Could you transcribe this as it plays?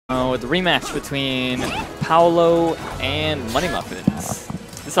The rematch between Paulo and MoneyMuffins.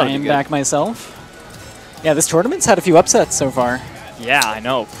 This ought to be good. I am back myself. Yeah, this tournament's had a few upsets so far. Yeah, I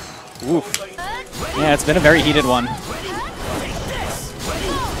know. Oof. Yeah, it's been a very heated one.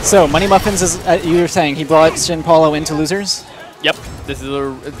 So MoneyMuffins is you were saying he brought ShinPaulo into losers? Yep. This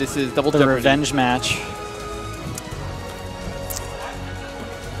is double the jeopardy. Revenge match.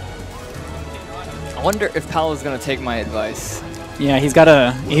 I wonder if Paulo's gonna take my advice. Yeah, he's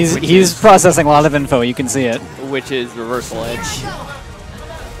processing a lot of info, you can see it. Which is reversal edge.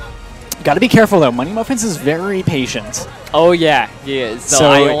 Gotta be careful though, MoneyMuffins is very patient. Oh yeah, he is. So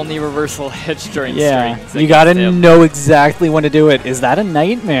I only reversal edge during strings. You gotta know exactly when to do it. Is that a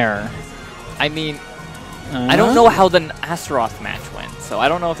nightmare? I mean, I don't know how the Astaroth match went, so I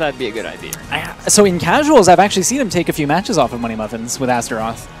don't know if that'd be a good idea. So in casuals, I've actually seen him take a few matches off of MoneyMuffins with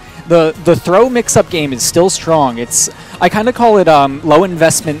Astaroth. The throw mix-up game is still strong. I kind of call it low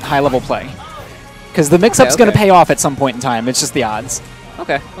investment, high level play, because the mix-up's going to pay off at some point in time. It's just the odds.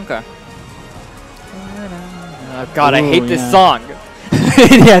 Okay. God, I hate this song.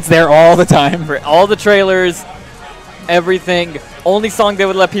 Yeah, it's there all the time. For all the trailers, everything. Only song they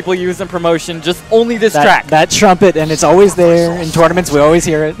would let people use in promotion. Just only this track. That trumpet, and it's always there in tournaments. We always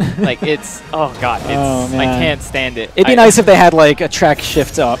hear it. Like it's oh god, I can't stand it. It'd be nice if they had like a track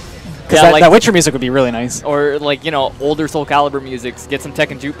shift up. Because that Witcher music would be really nice. Or, like, you know, older Soul Calibur music. Get some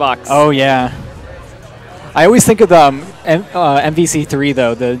Tekken Jukebox. Oh, yeah. I always think of the MVC3,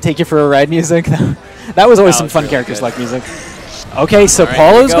 though, the Take You for a Ride music. That was always some fun character select music. Okay, so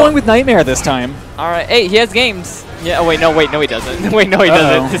Paulo's going with Nightmare this time. All right. Hey, he has games. Yeah, oh, wait, no, he doesn't. Wait, no, he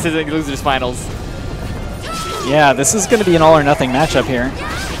doesn't. This isn't Losers Finals. Yeah, this is going to be an all-or-nothing matchup here.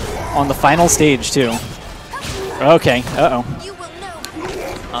 On the final stage, too. Okay,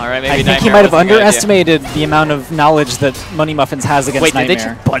 All right, maybe I think he might have underestimated the amount of knowledge that MoneyMuffins has against Nightmare. Wait, did they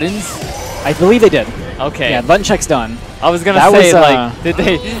check buttons? I believe they did. Okay. Yeah, button check's done. I was gonna say, like, did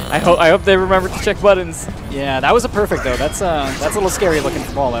they? I hope they remembered to check buttons. Yeah, that was a perfect though. That's a little scary looking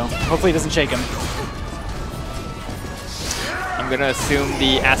for Paulo. Hopefully, it doesn't shake him. I'm gonna assume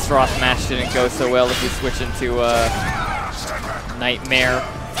the Astaroth match didn't go so well if we switch into Nightmare.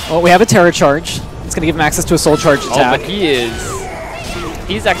 Well, we have a Terror Charge. It's gonna give him access to a Soul Charge attack. Oh, but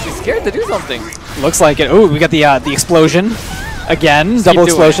he's actually scared to do something. Looks like it. Oh, we got the explosion. Again, double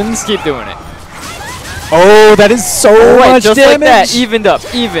explosions. Keep doing it. Oh, that is so much just damage. Like that. Evened up.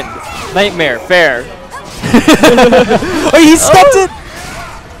 Even. Nightmare. Fair. Oh, he stepped it.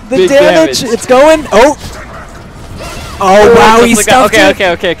 The Big damage. It's going. Oh. Oh, wow, he stuffed it.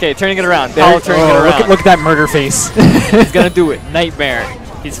 Okay. Turning it around. Paulo turning it around. Look at that murder face. He's going to do it. Nightmare.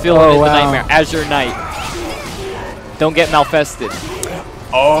 He's feeling the Nightmare. Azure Knight. Don't get malfested.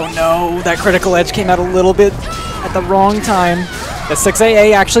 Oh no, that critical edge came out a little bit at the wrong time. The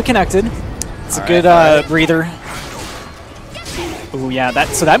 6AA actually connected. It's a good breather. Oh yeah,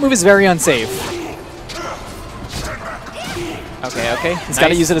 so that move is very unsafe. Okay. He's got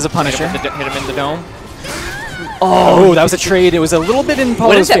to use it as a punisher. Hit him in the dome. Oh, that was a trade. It was a little bit in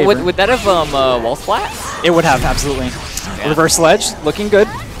Paulo's favor. Would that have wall splat? It would have, absolutely. Yeah. Reverse ledge, looking good.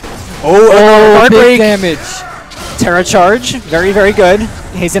 Oh, big damage. Terra Charge, very, very good.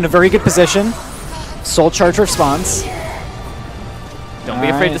 He's in a very good position. Soul Charge response. Don't be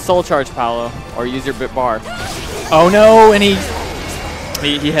afraid to Soul Charge, Paulo, or use your bit bar. Oh no, and he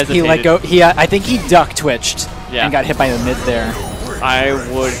hesitated. He let go. I think he duck twitched and got hit by the mid there. I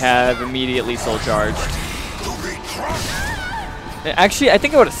would have immediately Soul Charged. Actually, I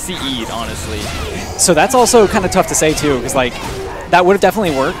think I would have CE'd, honestly. So that's also kind of tough to say too, because like that would have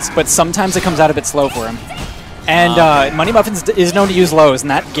definitely worked, but sometimes it comes out a bit slow for him. And MoneyMuffins is known to use lows,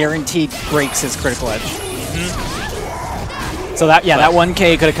 and that guaranteed breaks his critical edge. So that that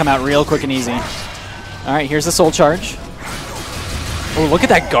 1K could have come out real quick and easy. All right, here's the Soul Charge. Oh, look at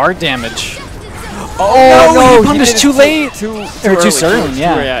that guard damage. Oh no, he punished too late. Too soon.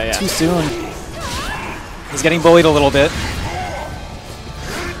 Yeah, too soon. He's getting bullied a little bit.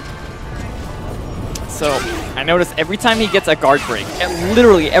 So I noticed every time he gets a guard break, and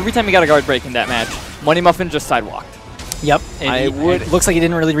literally every time he got a guard break in that match, MoneyMuffin just sidewalked. Yep. It looks like he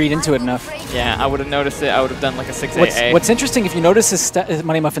didn't really read into it enough. Yeah, I would have noticed it. I would have done like a 6AA. What's interesting, if you notice his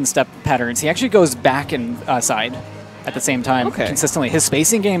MoneyMuffin step patterns, he actually goes back and side at the same time consistently. His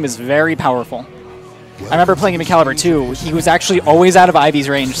spacing game is very powerful. I remember playing him in Calibur 2. He was actually always out of Ivy's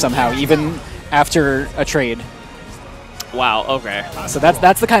range somehow, even after a trade. Wow, okay. So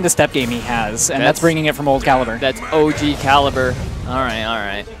that's the kind of step game he has, and that's bringing it from old Calibur. That's OG Calibur. All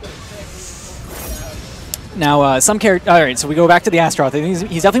right. Now, all right, so we go back to the Astaroth.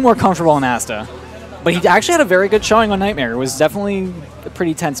 He's definitely more comfortable in Asta. But he actually had a very good showing on Nightmare. It was definitely a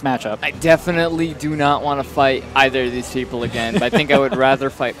pretty tense matchup. I definitely do not want to fight either of these people again, but I think I would rather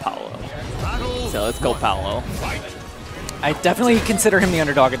fight Paulo. So let's go Paulo. I definitely consider him the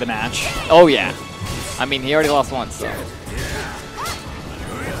underdog of the match. Oh, yeah. I mean, he already lost once, so.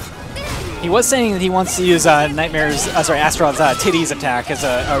 He was saying that he wants to use Astrod's titties attack as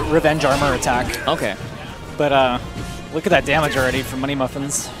a revenge armor attack. Okay. But look at that damage already from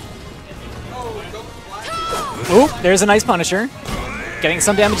MoneyMuffins. Ooh, there's a nice Punisher. Getting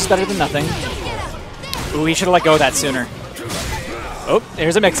some damage is better than nothing. Ooh, he should have let go of that sooner. Oh,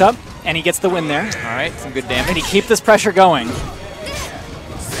 there's a mix-up, and he gets the win there. All right, some good damage. And he keep this pressure going.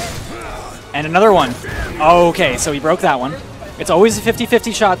 And another one. Okay, so he broke that one. It's always a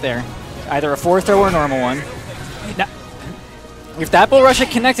 50-50 shot there. Either a 4-throw or a normal one. Now, if that bull rush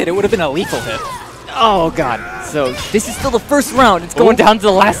had connected, it would have been a lethal hit. Oh, God. So this is still the first round. It's going down to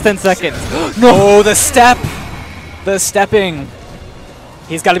the last 10 seconds. No! Oh, the step! The stepping.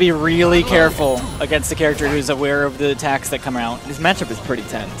 He's got to be really careful against a character who's aware of the attacks that come out. This matchup is pretty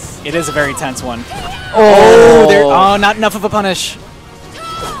tense. It is a very tense one. Oh, not enough of a punish.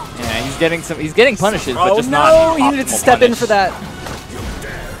 Yeah, he's getting punishes, but just not. Oh, no, he needed to step in for that.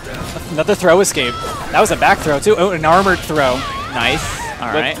 Another throw escape. That was a back throw too. Oh, an armored throw. Nice.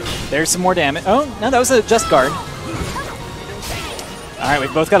 All right. There's some more damage. Oh, no, that was a just guard. All right,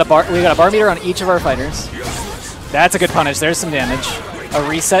 we've both got a bar. We got a bar meter on each of our fighters. That's a good punish. There's some damage. A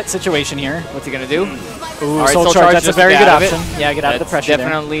reset situation here. What's he gonna do? Ooh, right, soul charge. That's a very good option. Yeah, get out of the pressure.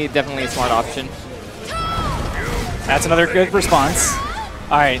 Definitely a smart option. That's another good response.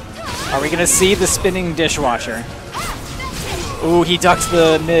 All right, are we gonna see the spinning dishwasher? Ooh, he ducked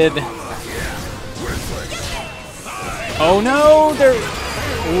the mid. Oh no! No.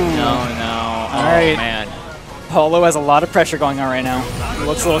 All right, man. Paulo has a lot of pressure going on right now. He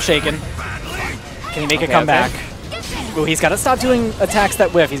looks a little shaken. Can he make a comeback? Ooh, he's got to stop doing attacks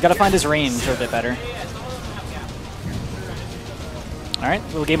that whiff. He's got to find his range a bit better. All right,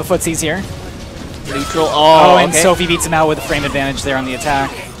 little game of footsies here. Neutral. And Sophie beats him out with a frame advantage there on the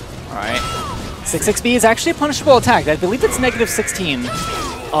attack. All right. 6-6B is actually a punishable attack. I believe it's -16.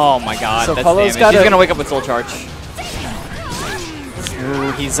 Oh my God, so that's Paulo's damage. He's gonna wake up with soul charge.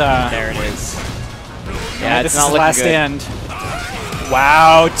 Ooh, he's there it is. Yeah, this it's not is looking last good. stand.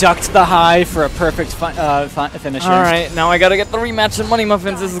 Wow, ducked the high for a perfect finisher. All right, now I gotta get the rematch in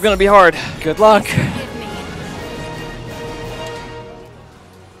MoneyMuffins. This is gonna be hard. Good luck.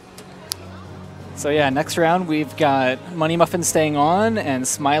 So yeah, next round we've got MoneyMuffin staying on and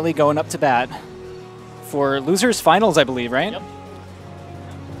Smiley going up to bat for losers finals, I believe, right? Yep.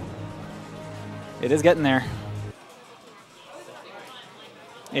 It is getting there.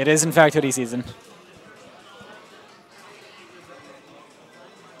 It is in fact hoodie season.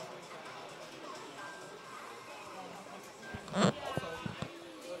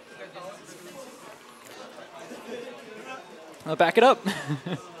 I'll back it up.